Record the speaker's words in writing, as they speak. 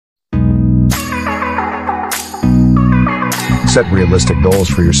Set realistic goals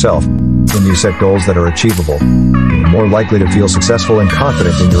for yourself. When you set goals that are achievable, you are more likely to feel successful and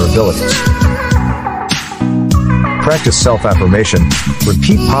confident in your abilities. Practice self-affirmation.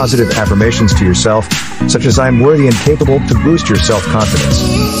 Repeat positive affirmations to yourself, such as "I am worthy and capable," to boost your self-confidence.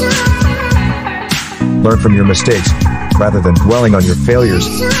 Learn from your mistakes. Rather than dwelling on your failures,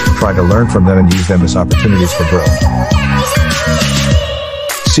 try to learn from them and use them as opportunities for growth.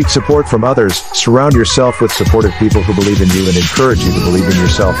 Seek support from others. Surround yourself with supportive people who believe in you and encourage you to believe in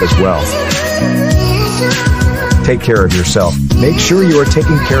yourself as well. Take care of yourself. Make sure you are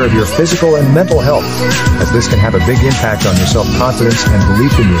taking care of your physical and mental health, as this can have a big impact on your self-confidence and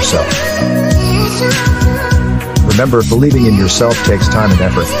belief in yourself. Remember, believing in yourself takes time and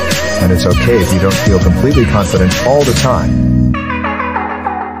effort, and it's okay if you don't feel completely confident all the time.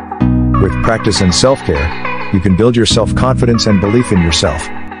 With practice and self-care, you can build your self-confidence and belief in yourself.